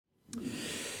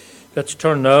Let's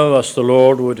turn now, as the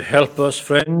Lord would help us,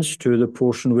 friends, to the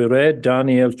portion we read,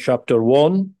 Daniel chapter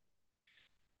 1.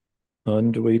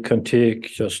 And we can take,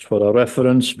 just for a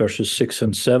reference, verses 6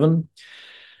 and 7.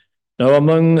 Now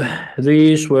among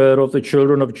these were of the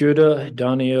children of Judah,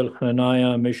 Daniel,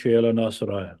 Hananiah, Mishael, and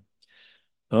Azariah,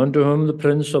 unto whom the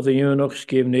prince of the eunuchs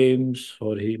gave names,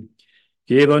 for he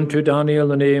gave unto Daniel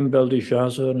the name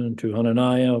Belteshazzar, and to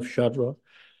Hananiah of Shadrach,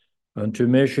 and to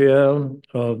Mishael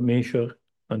of Meshach,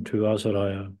 and to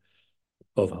Azariah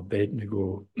of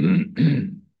Abednego.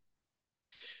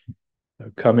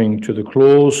 Coming to the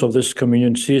close of this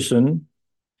communion season,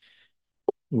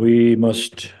 we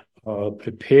must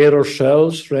prepare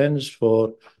ourselves, friends,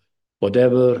 for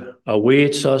whatever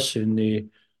awaits us in the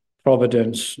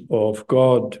providence of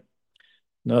God.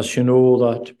 And as you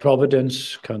know, that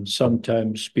providence can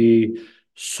sometimes be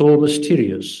so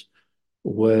mysterious,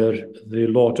 where the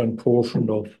lot and portion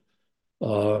of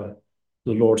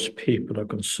the Lord's people are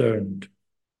concerned.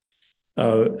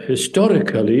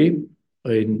 Historically,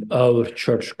 in our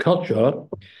church culture,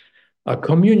 a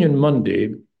Communion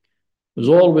Monday was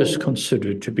always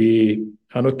considered to be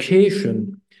an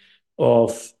occasion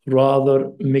of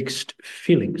rather mixed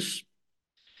feelings.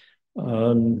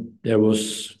 There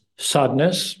was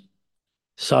sadness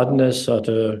at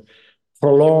a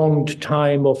prolonged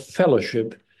time of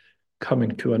fellowship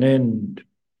coming to an end.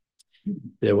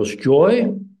 There was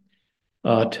joy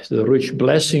at the rich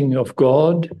blessing of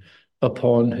God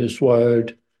upon his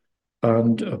word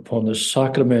and upon the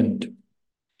sacrament.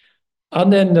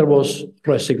 And then there was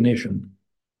resignation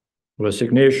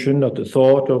at the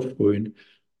thought of going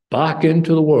back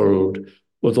into the world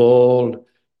with all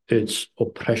its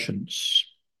oppressions.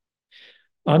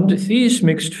 And these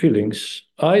mixed feelings,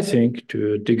 I think,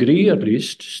 to a degree at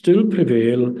least, still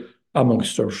prevail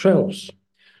amongst ourselves.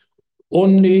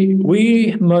 Only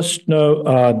we must now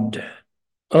add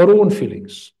our own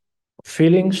feelings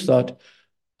that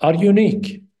are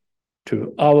unique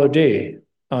to our day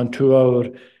and to our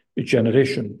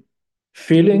generation,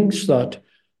 feelings that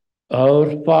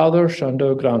our fathers and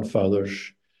our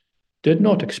grandfathers did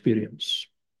not experience.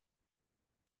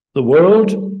 The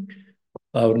world,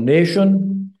 our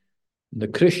nation, the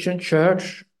Christian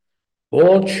church,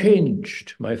 all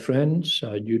changed, my friends,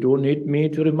 and you don't need me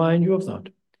to remind you of that.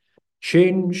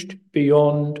 Changed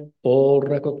beyond all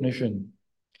recognition.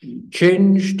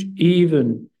 Changed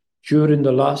even during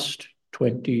the last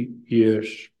 20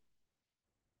 years.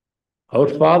 Our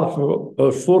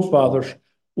forefathers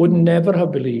would never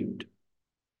have believed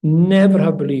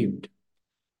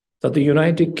that the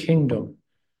United Kingdom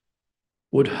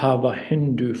would have a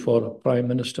Hindu for a prime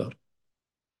minister,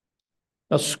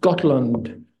 that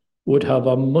Scotland would have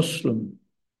a Muslim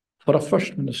for a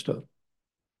first minister.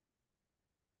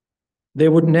 They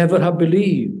would never have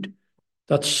believed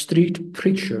that street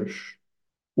preachers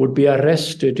would be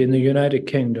arrested in the United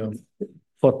Kingdom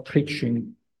for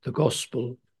preaching the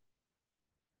gospel.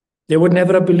 They would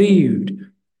never have believed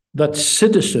that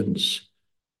citizens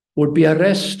would be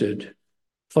arrested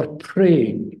for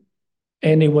praying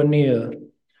anywhere near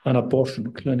an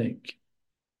abortion clinic.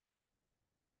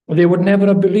 They would never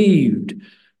have believed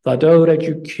that our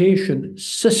education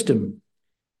system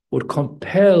would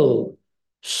compel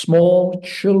small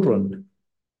children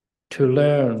to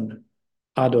learn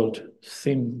adult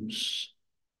themes.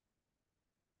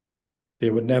 They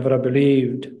would never have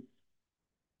believed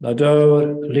that our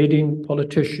leading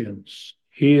politicians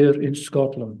here in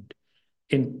Scotland,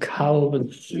 in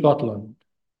Calvin, Scotland,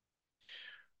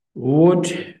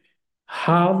 would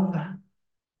have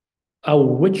a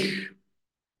witch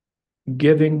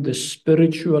giving the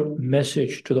spiritual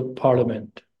message to the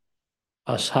Parliament,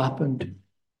 as happened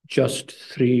just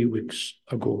 3 weeks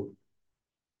ago.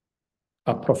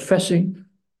 A professing,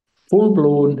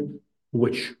 full-blown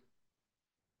witch.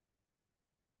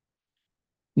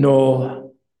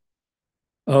 No,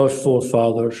 our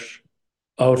fathers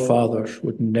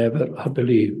would never have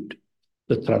believed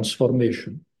the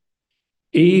transformation.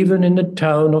 Even in the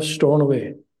town of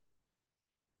Stornoway,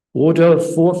 would our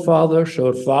fathers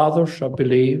have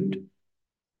believed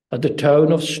that the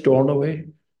town of Stornoway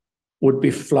would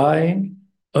be flying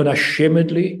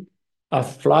unashamedly a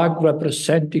flag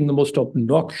representing the most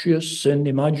obnoxious sin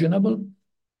imaginable?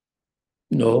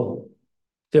 No,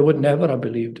 they would never have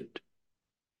believed it.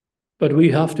 But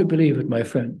we have to believe it, my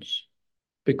friends,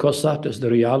 because that is the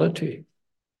reality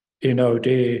in our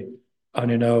day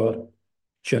and in our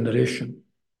generation.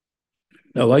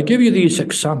 Now, I give you these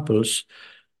examples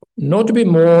not to be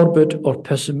morbid or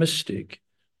pessimistic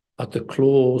at the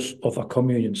close of a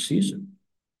communion season.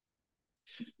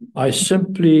 I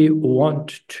simply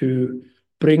want to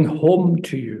bring home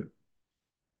to you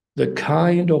the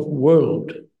kind of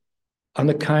world and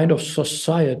the kind of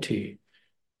society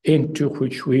into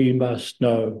which we must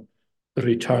now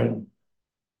return.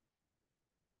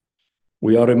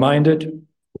 We are reminded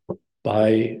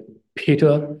by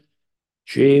Peter,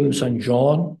 James, and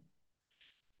John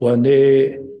when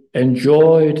they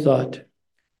enjoyed that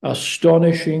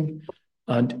astonishing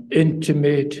and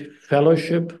intimate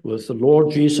fellowship with the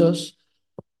Lord Jesus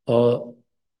up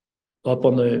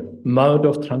on the Mount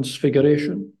of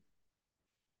Transfiguration.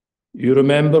 You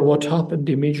remember what happened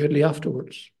immediately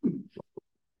afterwards.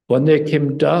 When they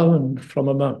came down from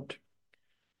a mount,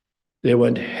 they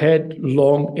went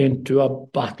headlong into a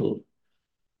battle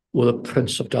with the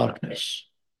Prince of Darkness.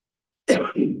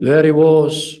 There he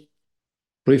was,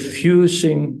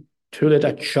 refusing to let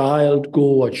a child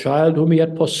go, a child whom he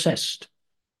had possessed.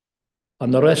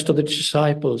 And the rest of the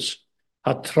disciples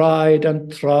had tried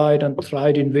and tried and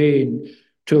tried in vain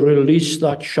to release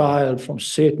that child from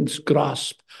Satan's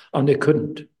grasp, and they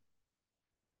couldn't.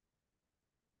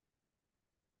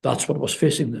 That's what was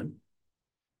facing them.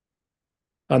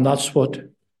 And that's what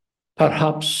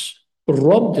perhaps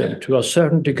robbed them to a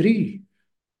certain degree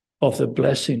of the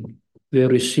blessing they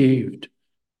received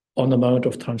on the Mount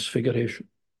of Transfiguration.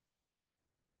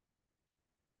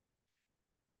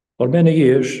 For many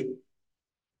years,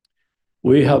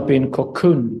 we have been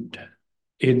cocooned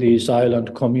in these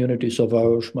island communities of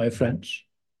ours, my friends.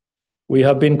 We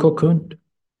have been cocooned.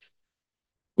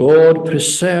 God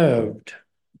preserved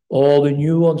all the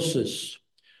nuances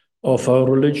of our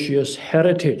religious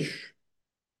heritage,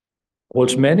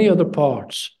 whilst many other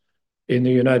parts in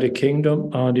the United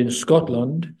Kingdom and in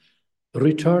Scotland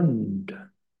returned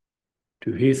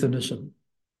to heathenism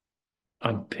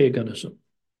and paganism.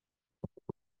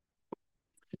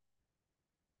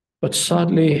 But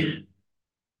sadly,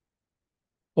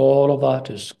 all of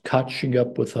that is catching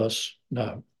up with us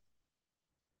now.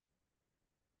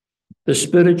 The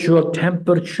spiritual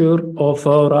temperature of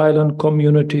our island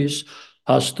communities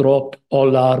has dropped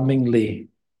alarmingly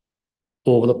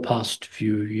over the past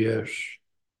few years.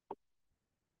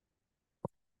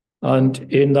 And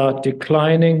in that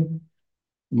declining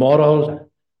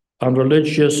moral and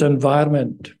religious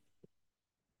environment,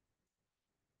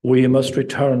 we must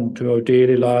return to our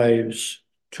daily lives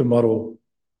tomorrow,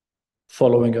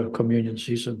 following our communion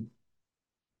season.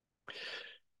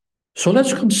 So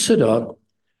let's consider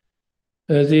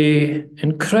the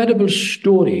incredible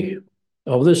story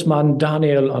of this man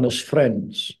Daniel and his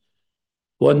friends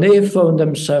when they found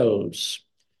themselves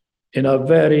in a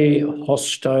very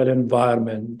hostile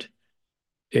environment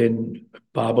in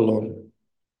Babylon.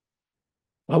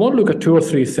 I want to look at two or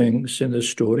three things in this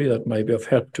story that might be of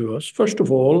help to us. First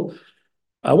of all,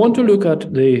 I want to look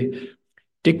at the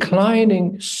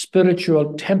declining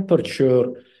spiritual temperature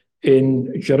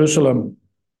in Jerusalem.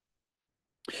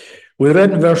 We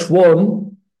read in verse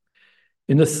 1,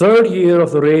 in the third year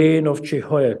of the reign of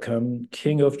Jehoiakim,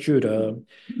 king of Judah,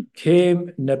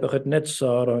 came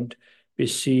Nebuchadnezzar and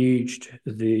besieged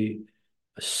the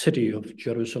city of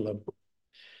Jerusalem.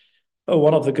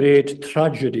 One of the great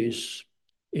tragedies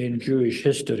in Jewish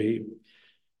history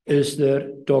is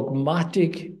their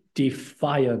dogmatic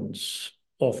defiance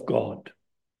of God.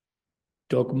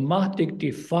 Dogmatic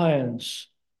defiance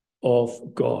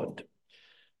of God.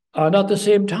 And at the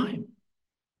same time,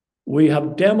 we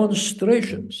have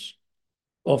demonstrations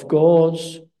of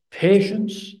God's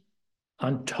patience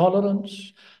and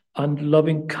tolerance and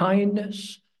loving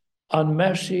kindness and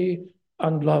mercy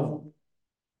and love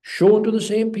shown to the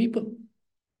same people.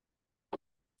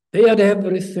 They had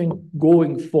everything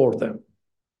going for them.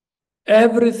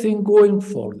 Everything going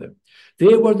for them.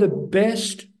 They were the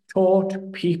best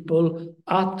taught people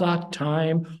at that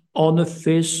time on the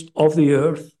face of the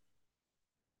earth.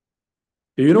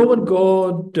 You know, when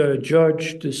God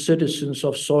judged the citizens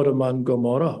of Sodom and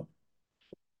Gomorrah,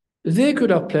 they could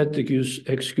have pled the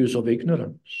excuse of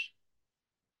ignorance.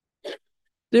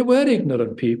 They were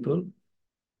ignorant people.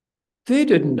 They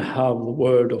didn't have the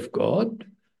word of God.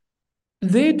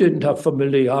 They didn't have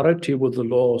familiarity with the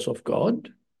laws of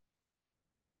God.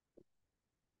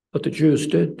 But the Jews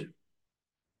did.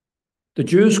 The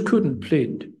Jews couldn't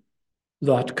plead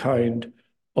that kind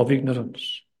of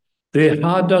ignorance. They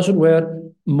had, as it were,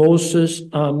 Moses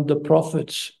and the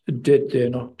prophets, did they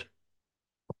not?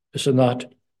 Isn't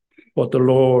that what the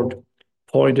Lord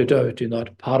pointed out in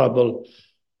that parable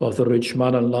of the rich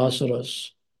man and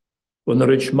Lazarus? When the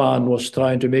rich man was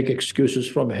trying to make excuses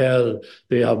from hell,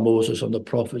 they have Moses and the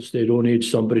prophets. They don't need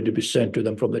somebody to be sent to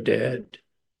them from the dead.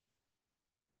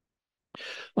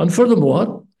 And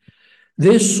furthermore,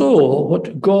 they saw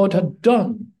what God had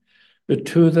done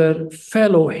to their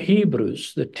fellow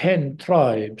Hebrews, the 10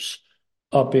 tribes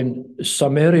up in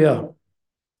Samaria.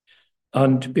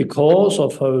 And because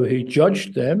of how he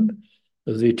judged them,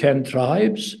 the 10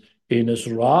 tribes, in his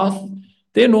wrath,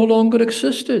 they no longer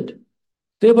existed.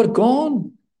 They were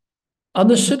gone. And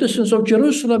the citizens of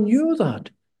Jerusalem knew that.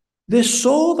 They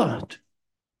saw that.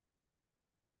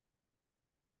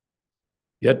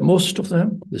 Yet most of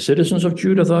them, the citizens of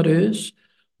Judah that is,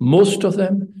 most of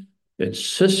them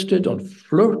insisted on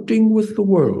flirting with the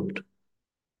world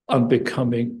and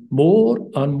becoming more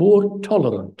and more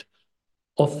tolerant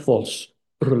of false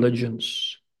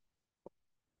religions.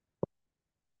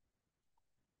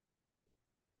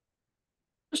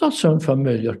 Does that sound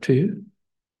familiar to you?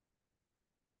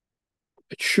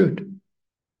 It should.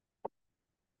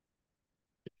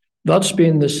 That's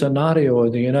been the scenario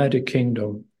in the United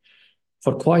Kingdom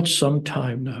for quite some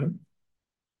time now.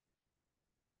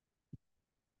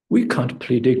 We can't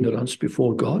plead ignorance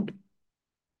before God.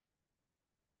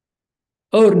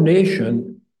 Our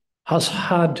nation has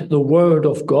had the word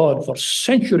of God for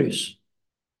centuries.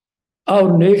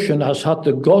 Our nation has had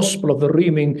the gospel of the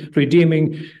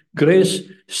redeeming grace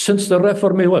since the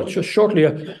Reformation, well, just shortly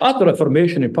at the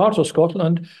Reformation in parts of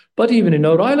Scotland, but even in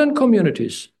our island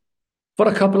communities for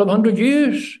a couple of 100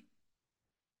 years.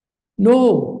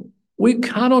 No, we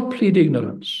cannot plead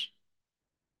ignorance.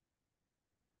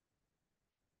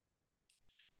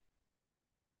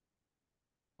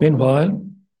 Meanwhile,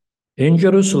 in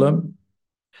Jerusalem,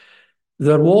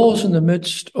 there was in the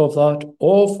midst of that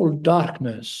awful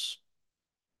darkness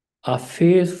a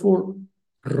faithful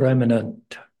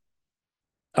remnant.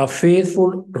 A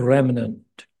faithful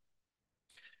remnant.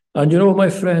 And you know, my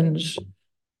friends,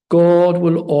 God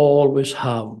will always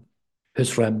have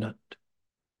his remnant.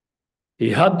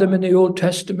 He had them in the Old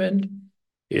Testament,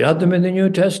 he had them in the New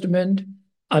Testament,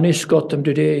 and he's got them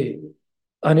today.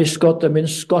 And he's got them in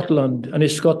Scotland, and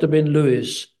he's got them in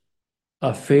Lewis,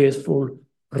 a faithful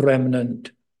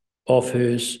remnant of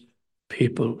his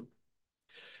people.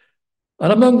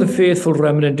 And among the faithful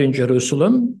remnant in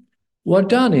Jerusalem were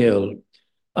Daniel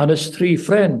and his 3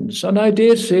 friends, and I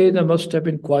dare say there must have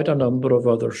been quite a number of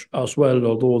others as well,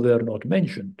 although they're not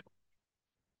mentioned.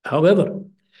 However,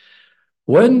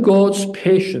 when God's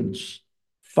patience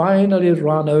finally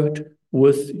ran out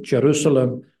with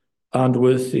Jerusalem and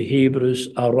with the Hebrews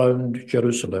around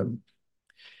Jerusalem,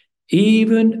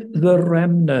 even the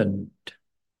remnant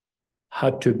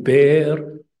had to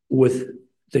bear with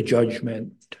the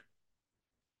judgment.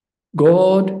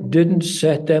 God didn't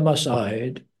set them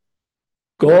aside.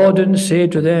 God didn't say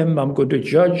to them, I'm going to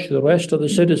judge the rest of the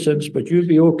citizens, but you'll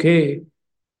be okay.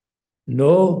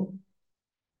 No,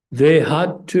 they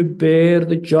had to bear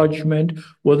the judgment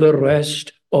with the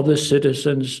rest of the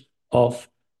citizens of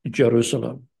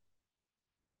Jerusalem.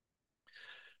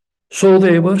 So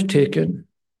they were taken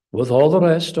with all the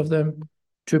rest of them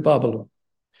to Babylon.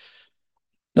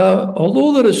 Now,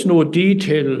 although there is no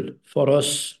detail for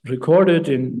us recorded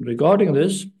regarding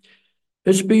this,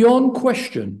 it's beyond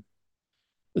question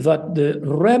that the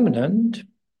remnant,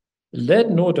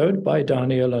 led no doubt by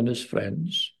Daniel and his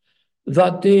friends,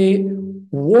 that they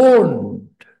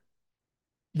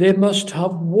must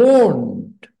have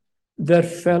warned their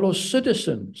fellow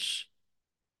citizens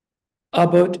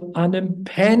about an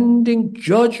impending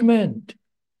judgment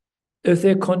if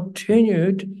they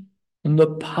continued on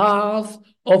the path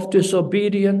of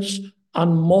disobedience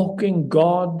and mocking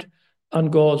God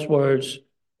and God's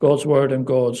word and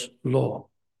God's law.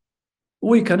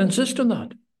 We can insist on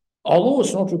that. Although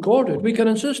it's not recorded, we can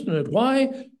insist on it.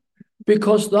 Why?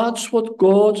 Because that's what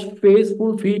God's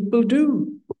faithful people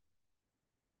do.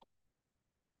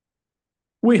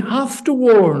 We have to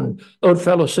warn our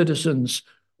fellow citizens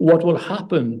what will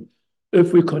happen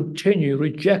if we continue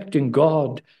rejecting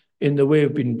God in the way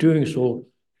we've been doing so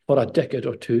for a decade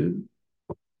or two.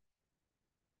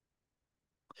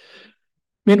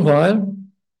 Meanwhile,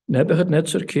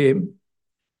 Nebuchadnezzar came,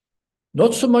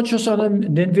 not so much as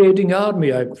an invading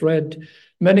army. I've read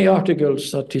many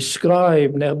articles that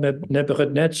describe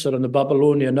Nebuchadnezzar and the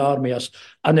Babylonian army as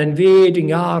an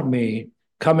invading army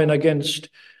coming against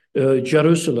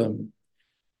Jerusalem.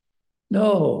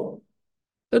 No,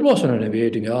 it wasn't an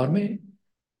invading army.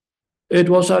 It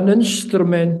was an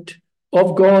instrument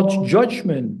of God's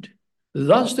judgment.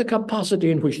 That's the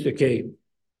capacity in which they came.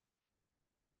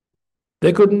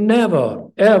 They could never,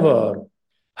 ever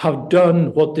have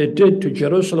done what they did to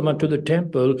Jerusalem and to the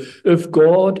temple if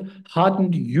God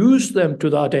hadn't used them to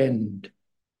that end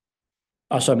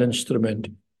as an instrument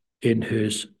in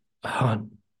his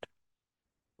hand.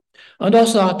 And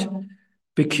as that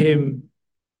became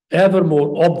ever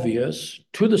more obvious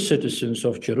to the citizens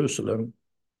of Jerusalem,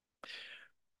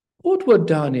 what were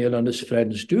Daniel and his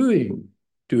friends doing,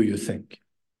 do you think?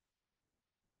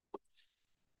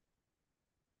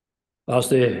 as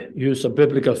they use a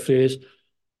biblical phrase,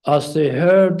 as they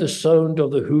heard the sound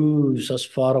of the hooves as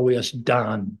far away as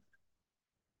Dan.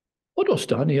 What was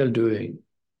Daniel doing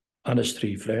and his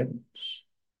three friends?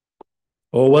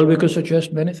 Oh, well, we could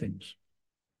suggest many things.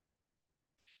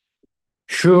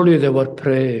 Surely they were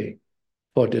praying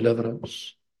for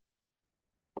deliverance.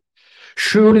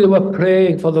 Surely they were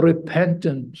praying for the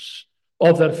repentance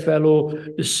of their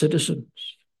fellow citizens.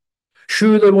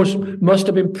 Surely they must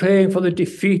have been praying for the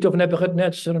defeat of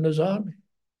Nebuchadnezzar and his army.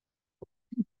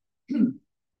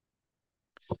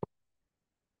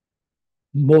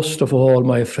 Most of all,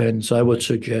 my friends, I would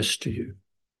suggest to you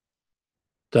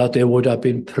that they would have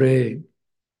been praying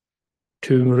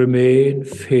to remain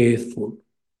faithful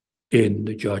in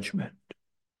the judgment.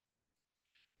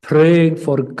 Praying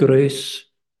for grace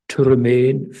to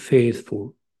remain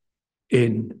faithful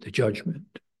in the judgment.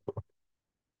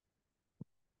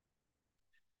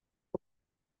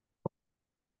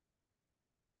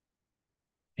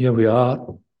 Here we are,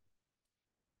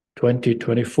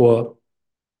 2024.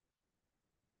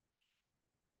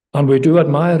 And we do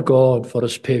admire God for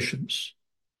his patience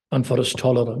and for his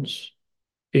tolerance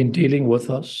in dealing with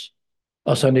us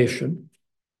as a nation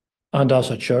and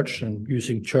as a church, and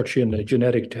using church in a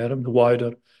generic term, the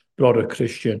wider, broader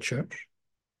Christian church.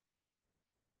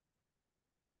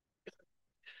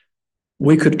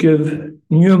 We could give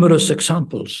numerous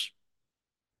examples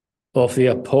of the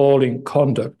appalling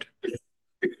conduct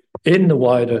in the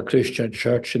wider Christian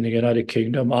church in the United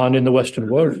Kingdom and in the Western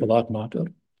world, for that matter.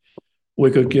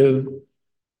 We could give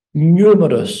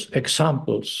numerous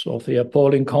examples of the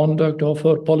appalling conduct of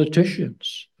our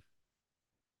politicians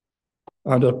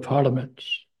and our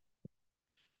parliaments.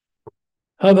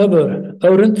 However,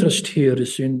 our interest here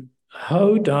is in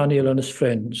how Daniel and his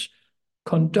friends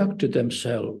conducted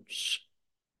themselves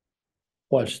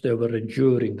whilst they were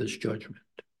enduring this judgment.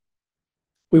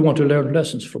 We want to learn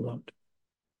lessons from that.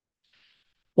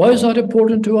 Why is that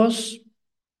important to us?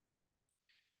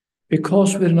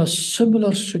 Because we're in a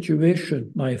similar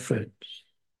situation, my friends.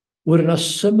 We're in a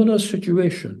similar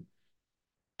situation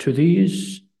to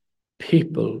these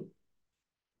people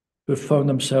who found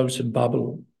themselves in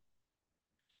Babylon.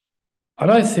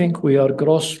 And I think we are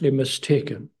grossly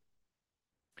mistaken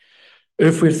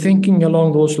if we're thinking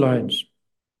along those lines.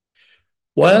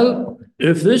 Well,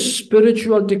 if this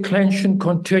spiritual declension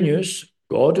continues,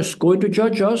 God is going to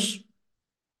judge us.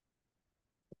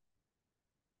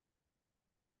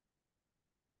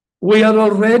 We are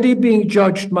already being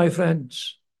judged, my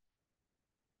friends.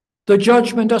 The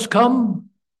judgment has come.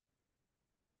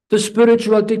 The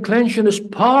spiritual declension is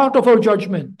part of our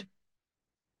judgment.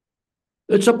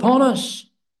 It's upon us.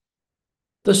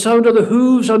 The sound of the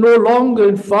hooves are no longer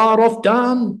in far off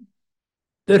Dan.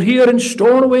 They're here in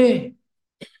Stornoway.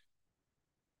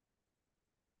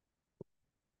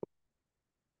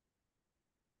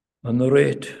 And the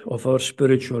rate of our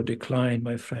spiritual decline,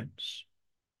 my friends,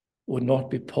 would not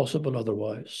be possible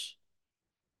otherwise.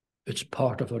 It's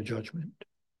part of our judgment.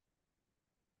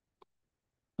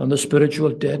 And the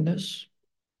spiritual deadness,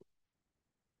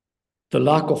 the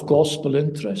lack of gospel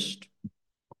interest,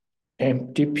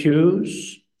 empty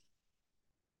pews,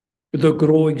 the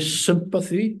growing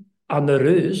sympathy, and there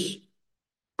is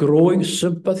growing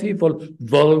sympathy for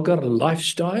vulgar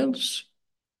lifestyles.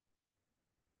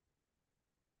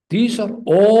 These are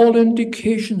all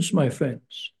indications, my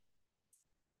friends,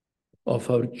 of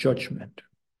our judgment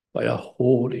by a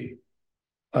holy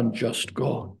and just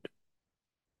God.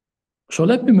 So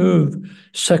let me move,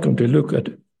 secondly, look at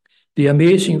the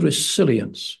amazing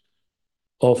resilience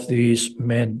of these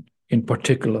men, in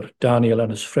particular, Daniel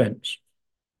and his friends.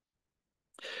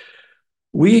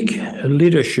 Weak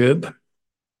leadership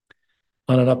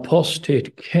and an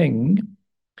apostate king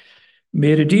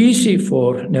made it easy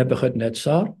for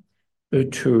Nebuchadnezzar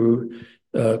to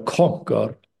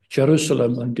conquer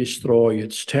Jerusalem and destroy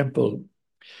its temple.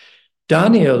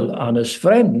 Daniel and his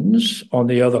friends, on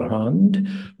the other hand,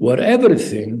 were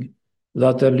everything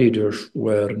that their leaders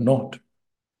were not.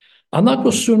 And that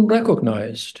was soon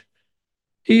recognized,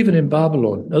 even in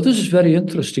Babylon. Now, this is very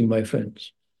interesting, my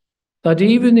friends, that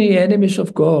even the enemies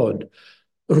of God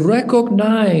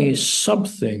recognize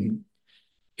something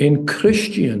in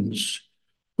Christians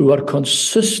who are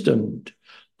consistent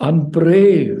and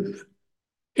brave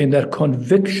in their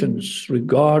convictions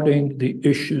regarding the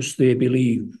issues they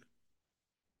believe.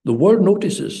 The world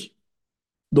notices.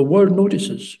 The world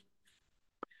notices.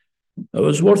 It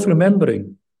was worth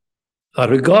remembering that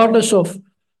regardless of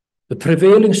the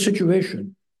prevailing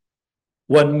situation,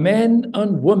 when men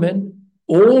and women,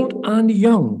 old and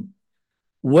young,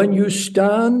 when you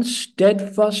stand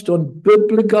steadfast on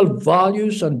biblical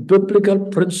values and biblical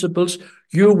principles,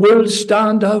 you will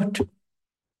stand out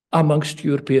amongst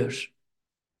your peers.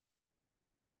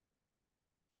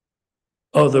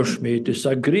 Others may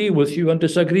disagree with you and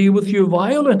disagree with you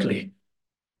violently,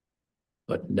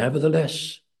 but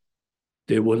nevertheless,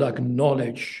 they will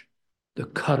acknowledge the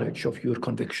courage of your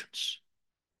convictions.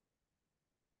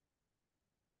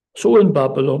 So in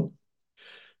Babylon,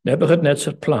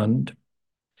 Nebuchadnezzar planned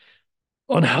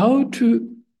on how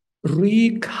to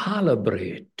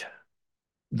recalibrate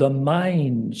the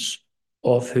minds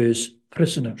of his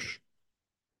prisoners.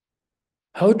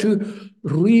 How to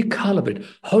recalibrate,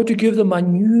 how to give them a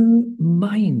new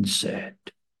mindset.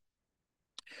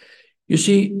 You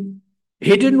see,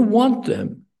 he didn't want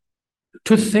them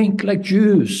to think like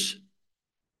Jews.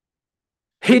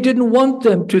 He didn't want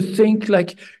them to think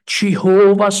like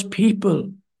Jehovah's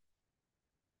people.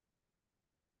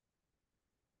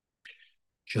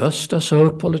 Just as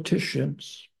our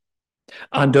politicians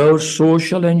and our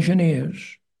social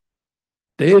engineers,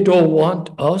 they don't want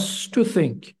us to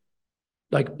think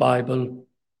like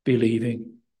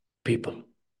Bible-believing people.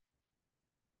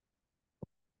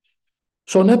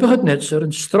 So Nebuchadnezzar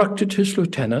instructed his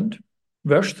lieutenant,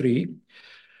 verse 3,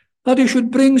 that he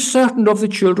should bring certain of the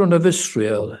children of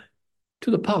Israel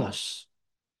to the palace.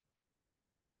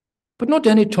 But not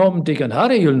any Tom, Dick, and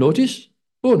Harry, you'll notice.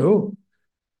 Oh, no.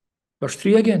 Verse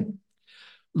 3 again.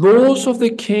 Those of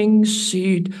the king's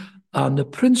seed and the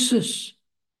princes.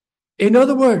 In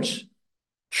other words,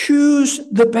 choose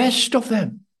the best of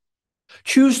them.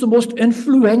 Choose the most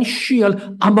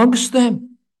influential amongst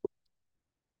them.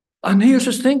 And here's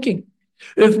his thinking.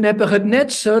 If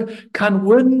Nebuchadnezzar can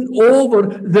win over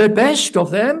the best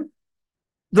of them,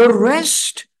 the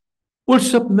rest will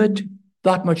submit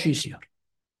that much easier.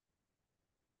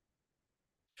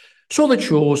 So the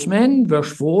chose men,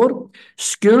 verse 4,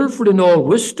 skillful in all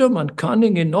wisdom and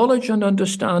cunning in knowledge and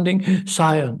understanding,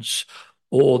 science.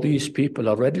 All these people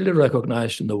are readily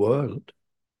recognized in the world.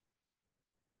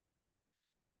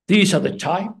 These are the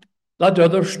type that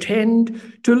others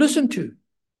tend to listen to.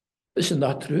 Isn't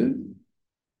that true?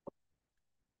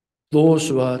 Those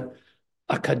who are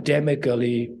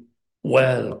academically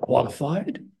well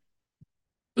qualified,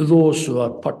 those who are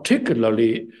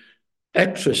particularly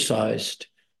exercised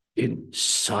in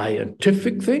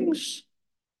scientific things.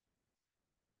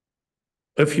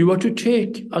 If you were to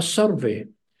take a survey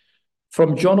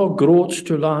from John O'Groats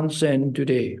to Land's End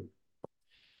today,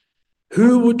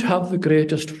 who would have the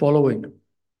greatest following?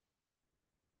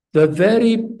 The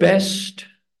very best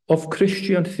of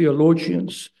Christian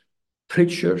theologians,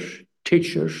 preachers,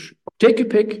 teachers, take a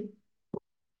pick,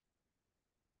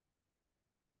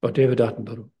 or David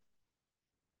Attenborough?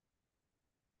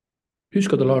 Who's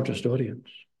got the largest audience?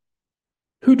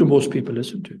 Who do most people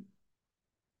listen to?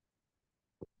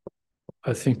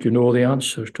 I think you know the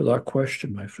answer to that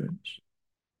question, my friends.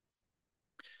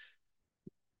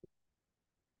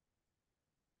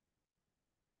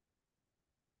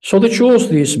 So they chose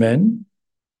these men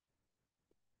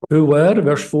who were,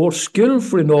 verse 4,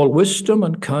 skillful in all wisdom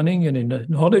and cunning and in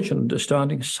knowledge and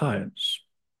understanding science.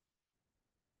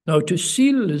 Now, to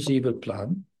seal his evil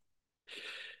plan,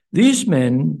 these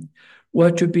men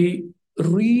were to be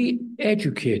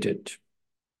re-educated.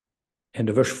 And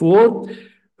verse 4,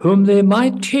 whom they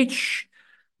might teach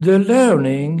the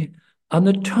learning and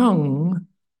the tongue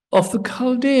of the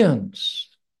Chaldeans.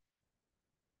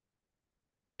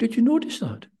 Did you notice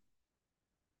that?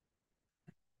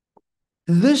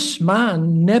 This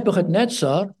man,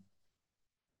 Nebuchadnezzar,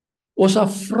 was a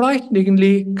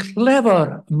frighteningly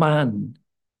clever man.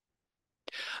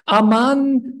 A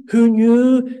man who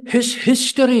knew his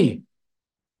history.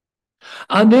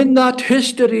 And in that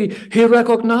history, he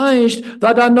recognized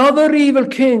that another evil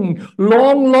king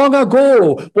long, long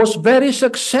ago was very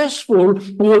successful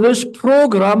with this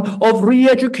program of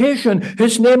re-education.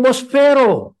 His name was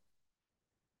Pharaoh.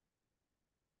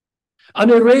 And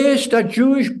he raised a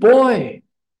Jewish boy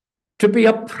to be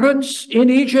a prince in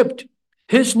Egypt.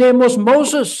 His name was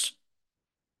Moses.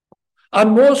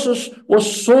 And Moses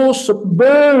was so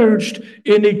submerged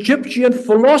in Egyptian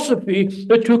philosophy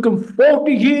that it took him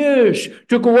 40 years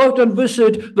to go out and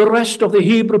visit the rest of the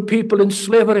Hebrew people in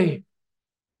slavery.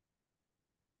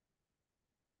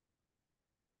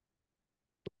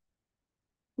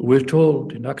 We're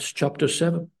told in Acts chapter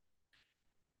 7,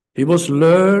 he was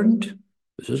learned.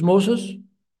 This is Moses.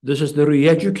 This is the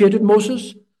re-educated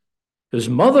Moses. His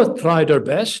mother tried her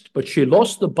best, but she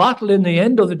lost the battle in the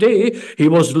end of the day. He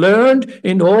was learned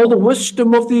in all the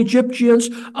wisdom of the Egyptians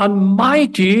and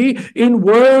mighty in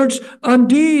words and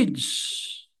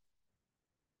deeds.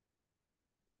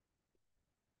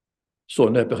 So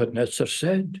Nebuchadnezzar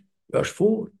said, verse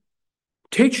 4,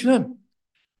 teach them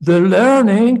the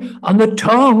learning and the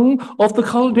tongue of the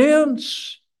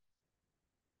Chaldeans.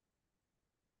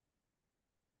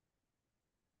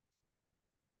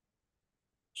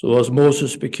 So as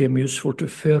Moses became useful to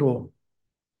Pharaoh,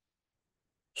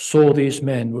 so these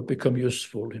men would become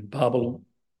useful in Babylon.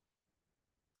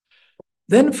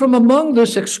 Then from among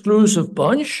this exclusive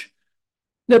bunch,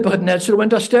 Nebuchadnezzar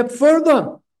went a step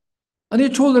further. And he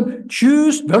told them,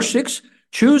 choose, verse 6,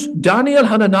 choose Daniel,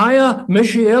 Hananiah,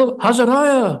 Mishael,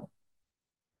 Azariah.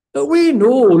 Now we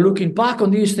know, looking back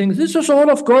on these things, this is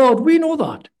all of God. We know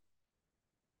that.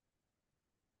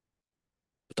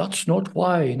 But that's not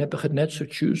why Nebuchadnezzar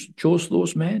chose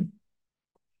those men.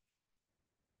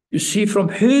 You see, from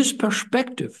his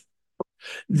perspective,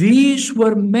 these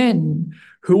were men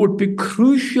who would be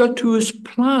crucial to his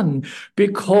plan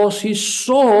because he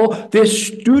saw they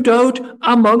stood out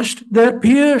amongst their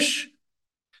peers.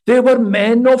 They were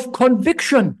men of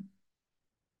conviction.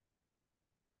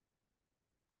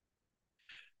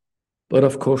 But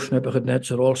of course,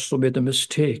 Nebuchadnezzar also made the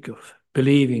mistake of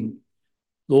believing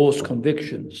those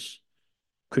convictions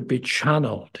could be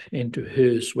channeled into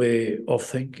his way of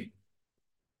thinking.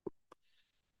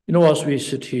 You know, as we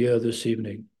sit here this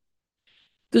evening,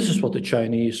 this is what the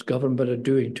Chinese government are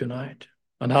doing tonight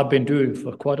and have been doing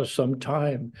for quite some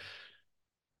time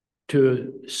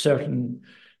to certain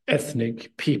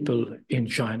ethnic people in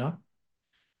China.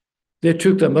 They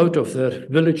took them out of their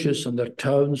villages and their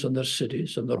towns and their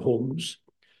cities and their homes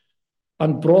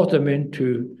and brought them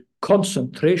into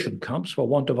concentration camps, for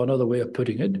want of another way of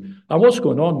putting it. And what's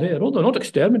going on there? Oh, they're not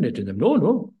exterminating them.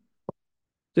 No.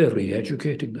 They're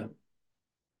re-educating them.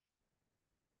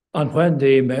 And when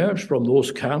they emerge from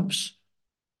those camps,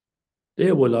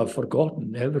 they will have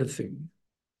forgotten everything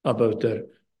about their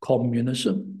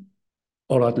communism,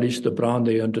 or at least the brand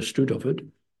they understood of it.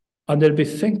 And they'll be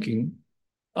thinking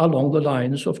along the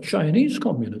lines of Chinese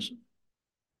communism.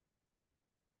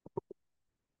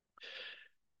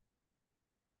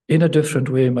 In a different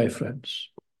way, my friends,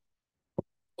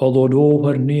 although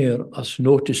nowhere near as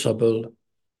noticeable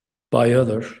by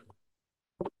others,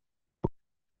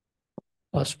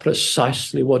 that's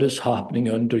precisely what is happening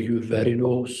under your very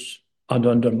nose and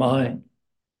under mine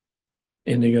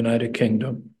in the United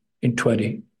Kingdom in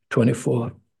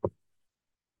 2024.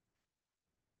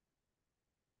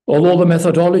 Although the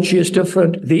methodology is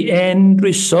different, the end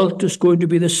result is going to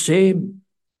be the same.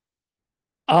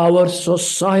 Our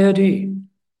society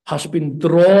has been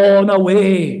drawn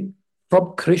away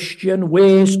from Christian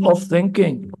ways of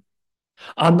thinking.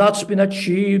 And that's been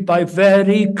achieved by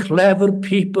very clever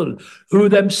people who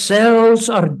themselves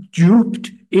are duped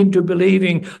into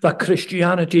believing that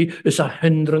Christianity is a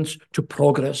hindrance to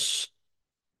progress.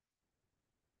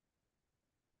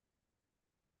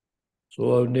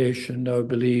 So our nation now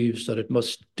believes that it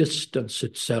must distance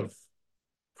itself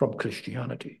from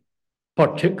Christianity,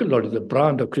 particularly the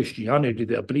brand of Christianity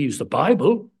that believes the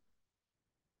Bible.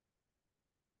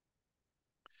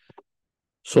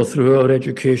 So through our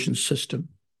education system,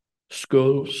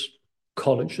 schools,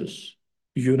 colleges,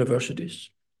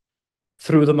 universities,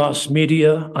 through the mass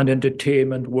media and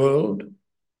entertainment world,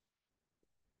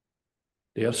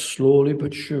 they are slowly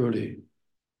but surely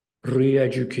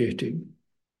re-educating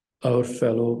our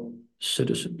fellow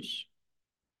citizens.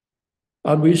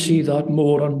 And we see that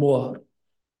more and more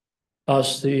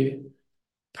as the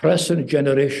present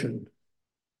generation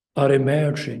are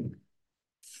emerging,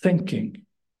 thinking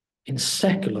in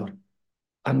secular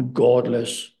and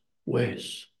godless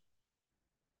ways.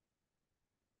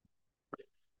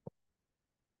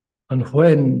 And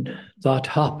when that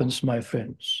happens, my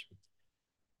friends,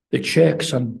 the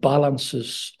checks and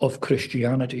balances of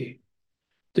Christianity,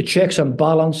 the checks and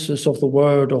balances of the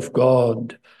Word of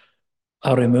God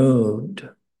are removed,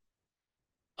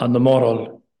 and the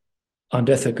moral and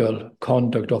ethical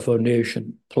conduct of our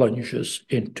nation plunges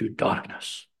into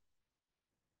darkness.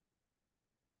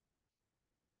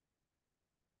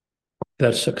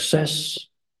 Their success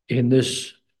in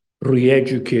this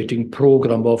re-educating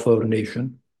program of our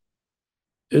nation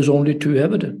is only too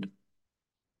evident.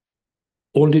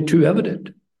 Only too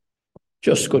evident.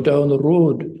 Just go down the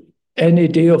road any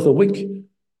day of the week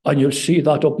and you'll see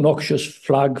that obnoxious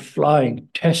flag flying,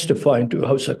 testifying to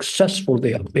how successful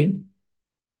they have been.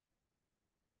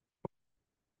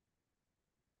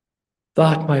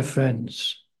 That, my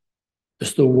friends,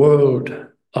 is the world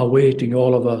awaiting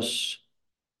all of us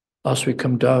as we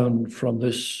come down from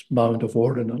this Mount of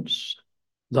Ordinance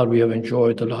that we have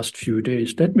enjoyed the last few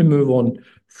days. Let me move on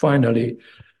finally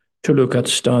to look at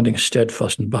standing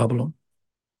steadfast in Babylon.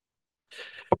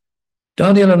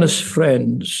 Daniel and his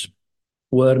friends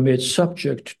were made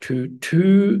subject to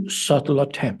two subtle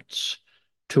attempts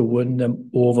to win them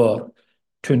over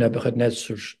to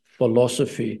Nebuchadnezzar's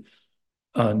philosophy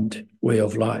and way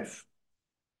of life.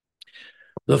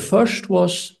 The first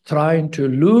was trying to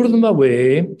lure them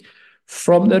away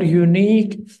from their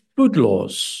unique food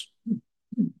laws,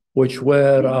 which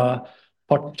were a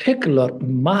particular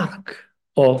mark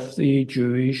of the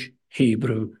Jewish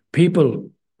Hebrew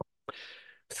people.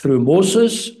 Through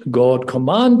Moses, God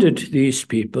commanded these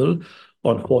people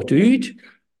on what to eat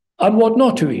and what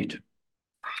not to eat,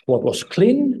 what was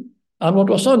clean and what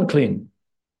was unclean.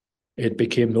 It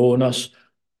became known as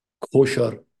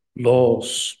kosher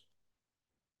laws.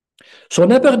 So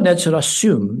Nebuchadnezzar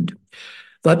assumed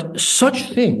that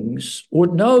such things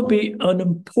would now be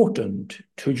unimportant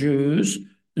to Jews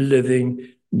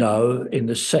living now in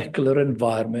the secular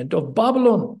environment of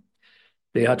Babylon.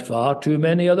 They had far too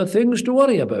many other things to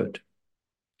worry about.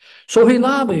 So he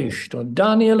lavished on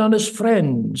Daniel and his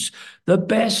friends the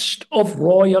best of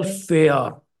royal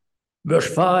fare.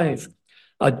 Verse 5,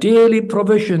 a daily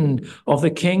provision of the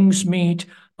king's meat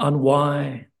and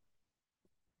wine.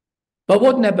 But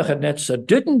what Nebuchadnezzar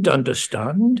didn't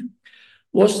understand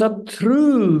was that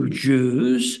true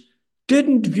Jews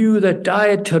didn't view the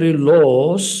dietary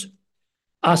laws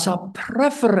as a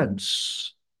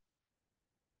preference.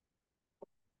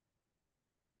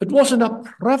 It wasn't a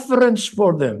preference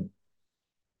for them.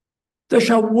 There's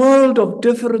a world of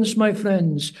difference, my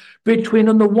friends, between,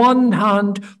 on the one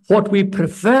hand, what we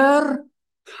prefer,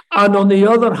 and on the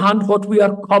other hand, what we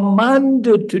are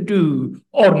commanded to do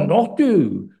or not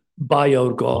do by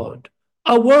our God.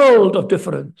 A world of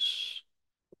difference.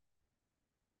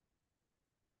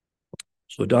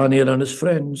 So Daniel and his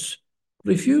friends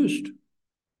refused.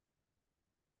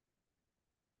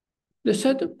 They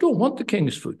said they don't want the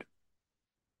king's food.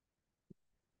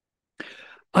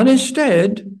 And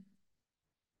instead,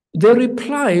 they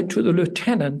replied to the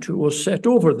lieutenant who was set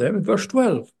over them in verse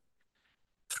 12,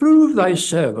 prove thy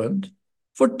servant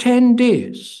for 10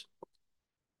 days.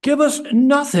 Give us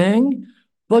nothing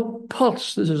but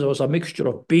pulse. This was a mixture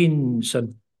of beans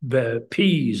and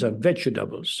peas and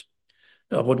vegetables,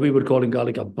 what we would call in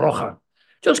Gaelic a brocha.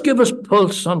 Just give us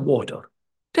pulse and water.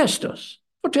 Test us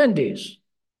for 10 days.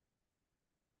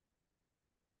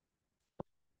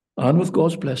 And with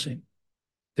God's blessing,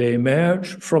 they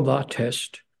emerged from that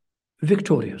test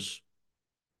victorious.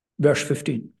 Verse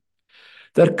 15.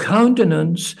 Their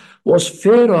countenance was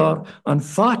fairer and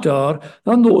fatter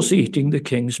than those eating the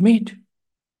king's meat.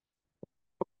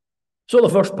 So the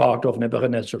first part of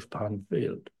Nebuchadnezzar's plan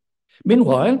failed.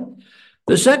 Meanwhile,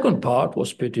 the second part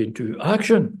was put into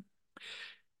action.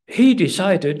 He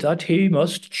decided that he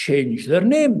must change their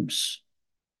names.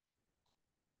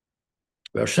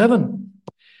 Verse 7.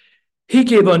 He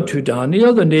gave unto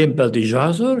Daniel the name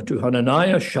Belteshazzar, to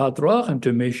Hananiah Shadrach, and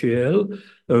to Mishael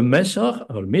Meshach,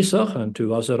 and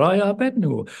to Azariah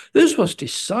Abednego. This was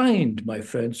designed, my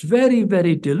friends, very,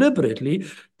 very deliberately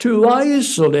to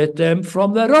isolate them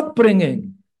from their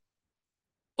upbringing.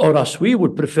 Or as we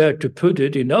would prefer to put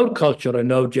it in our culture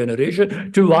and our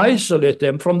generation, to isolate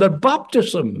them from their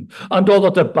baptism and all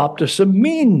that their baptism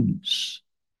means.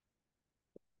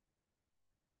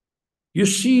 You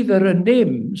see, there are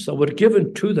names that were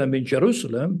given to them in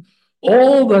Jerusalem.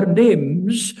 All their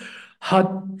names had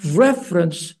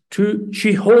reference to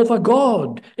Jehovah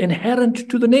God, inherent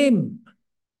to the name.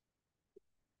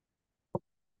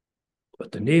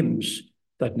 But the names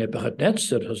that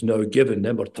Nebuchadnezzar has now given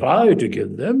them, or tried to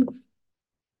give them,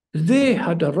 they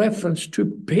had a reference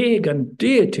to pagan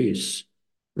deities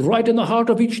right in the heart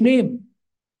of each name.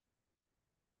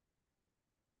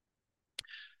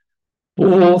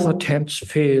 Both attempts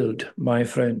failed, my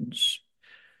friends,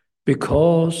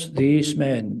 because these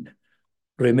men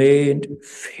remained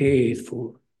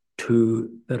faithful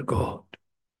to their God.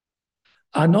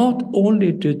 And not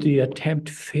only did the attempt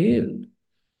fail,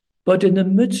 but in the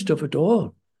midst of it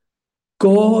all,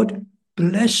 God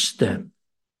blessed them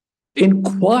in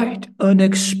quite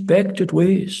unexpected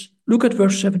ways. Look at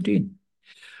verse 17.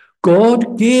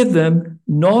 God gave them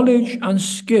knowledge and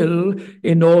skill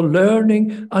in all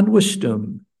learning and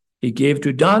wisdom. He gave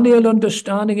to Daniel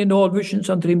understanding in all visions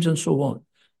and dreams and so on.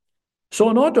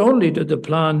 So not only did the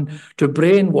plan to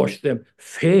brainwash them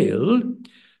fail,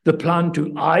 the plan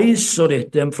to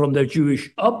isolate them from their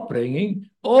Jewish upbringing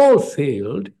all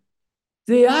failed.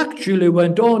 They actually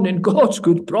went on in God's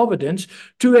good providence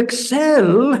to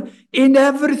excel in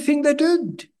everything they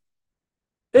did.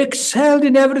 Excelled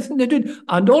in everything they did,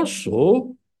 and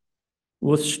also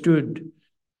withstood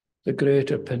the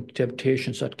greater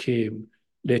temptations that came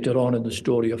later on in the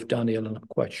story of Daniel, and I'm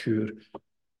quite sure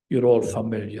you're all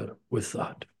familiar with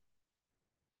that.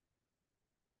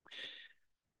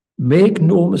 Make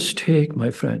no mistake,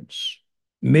 my friends.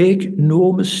 Make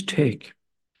no mistake.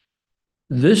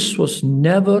 This was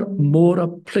never more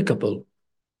applicable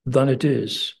than it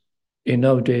is in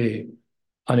our day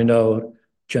and in our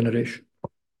generation.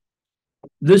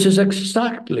 This is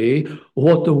exactly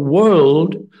what the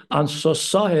world and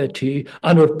society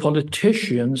and our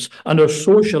politicians and our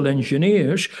social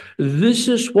engineers, this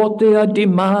is what they are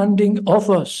demanding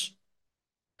of us.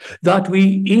 That we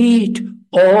eat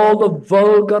all the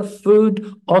vulgar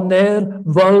food on their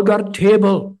vulgar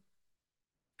table.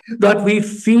 That we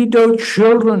feed our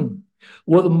children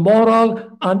with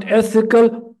moral and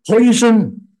ethical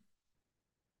poison.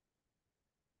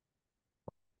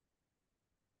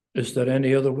 Is there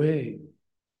any other way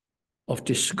of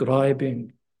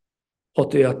describing what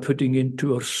they are putting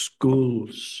into our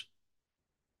schools?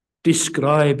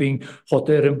 Describing what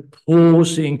they're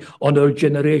imposing on our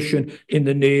generation in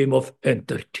the name of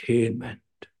entertainment.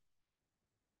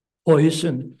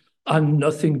 Poison and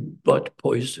nothing but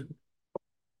poison.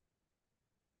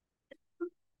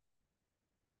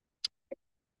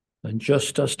 And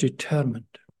just as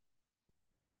determined,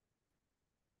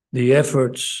 the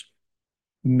efforts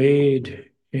made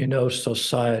in our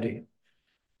society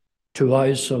to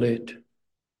isolate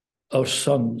our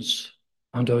sons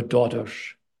and our daughters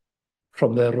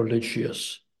from their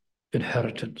religious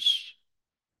inheritance.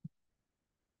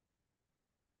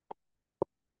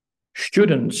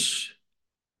 Students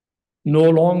no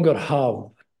longer have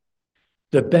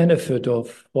the benefit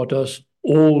of what us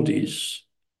oldies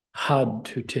had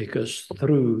to take us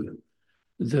through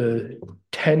the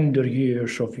tender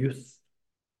years of youth.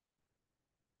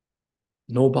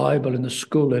 No Bible in the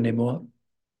school anymore.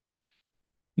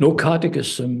 No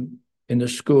catechism in the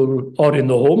school or in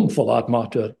the home, for that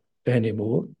matter,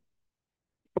 anymore.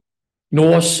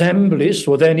 No assemblies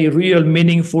with any real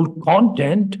meaningful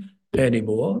content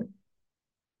anymore.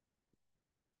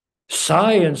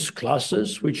 Science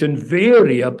classes, which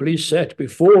invariably set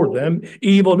before them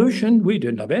evolution, we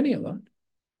didn't have any of that.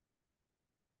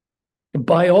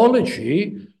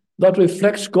 Biology that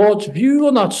reflects God's view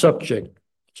on that subject,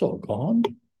 it's all gone.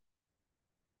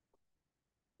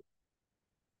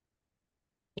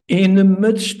 In the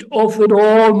midst of it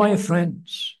all, my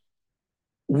friends,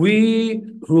 we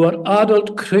who are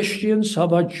adult Christians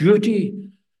have a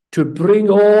duty to bring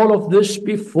all of this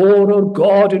before our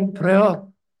God in prayer,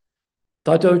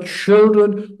 that our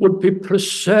children would be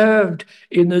preserved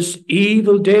in this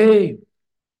evil day,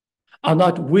 and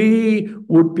that we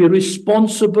would be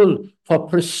responsible for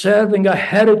preserving a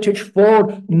heritage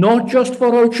for, not just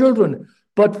for our children,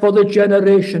 but for the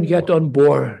generation yet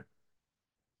unborn.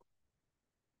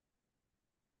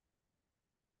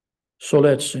 So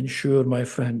let's ensure, my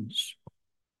friends,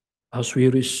 as we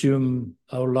resume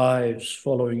our lives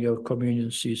following our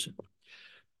communion season,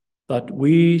 that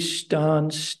we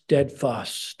stand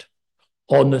steadfast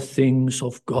on the things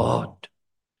of God,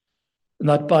 and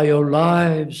that by our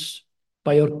lives,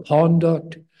 by our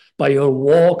conduct, by our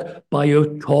walk, by our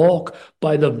talk,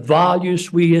 by the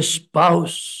values we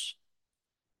espouse,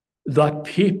 that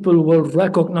people will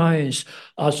recognize,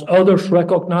 as others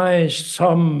recognized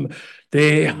some,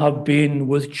 they have been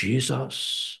with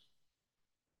Jesus.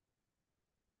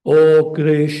 Oh,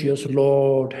 gracious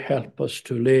Lord, help us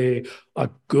to lay a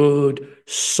good,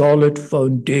 solid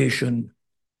foundation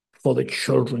for the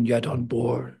children yet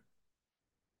unborn.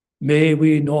 May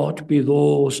we not be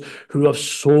those who have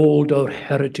sold our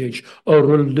heritage, our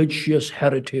religious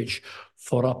heritage,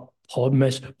 for a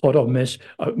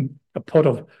pot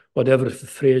of whatever the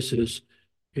phrase is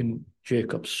in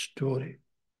Jacob's story.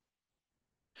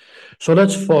 So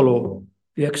let's follow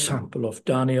the example of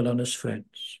Daniel and his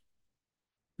friends,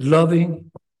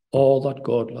 loving all that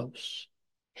God loves,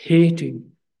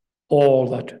 hating all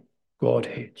that God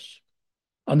hates.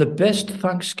 And the best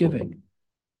thanksgiving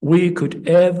we could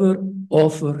ever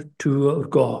offer to our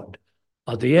God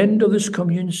at the end of this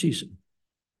communion season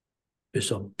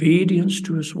is obedience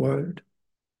to his word,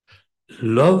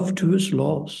 love to his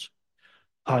laws,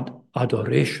 and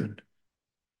adoration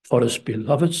for his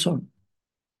beloved Son,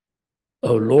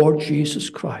 our Lord Jesus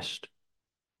Christ,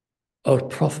 our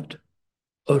prophet,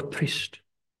 our priest,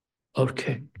 our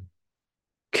King,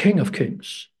 King of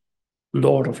kings,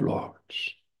 Lord of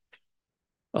lords.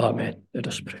 Amen. Let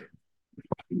us pray.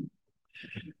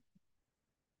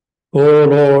 O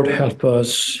Lord, help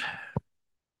us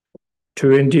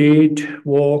to indeed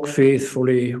walk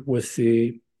faithfully with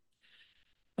thee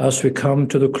as we come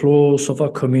to the close of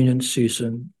our communion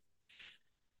season,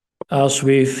 as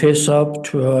we face up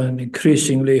to an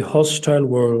increasingly hostile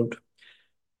world,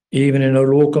 even in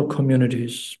our local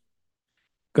communities.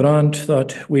 Grant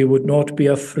that we would not be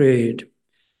afraid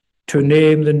to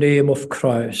name the name of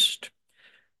Christ,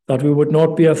 that we would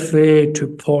not be afraid to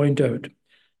point out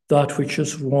that which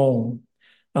is wrong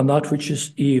and that which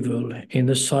is evil in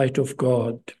the sight of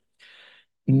God,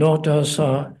 not as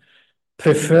a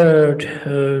preferred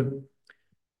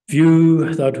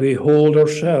view that we hold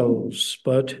ourselves,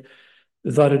 but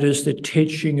that it is the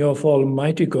teaching of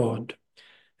Almighty God.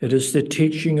 It is the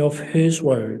teaching of His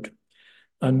word.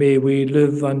 And may we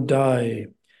live and die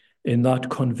in that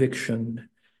conviction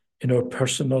in our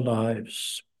personal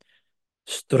lives.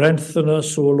 Strengthen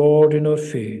us, O Lord, in our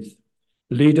faith.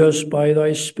 Lead us by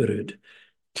thy Spirit.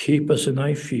 Keep us in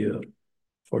thy fear.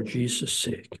 For Jesus'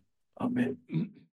 sake. Amen.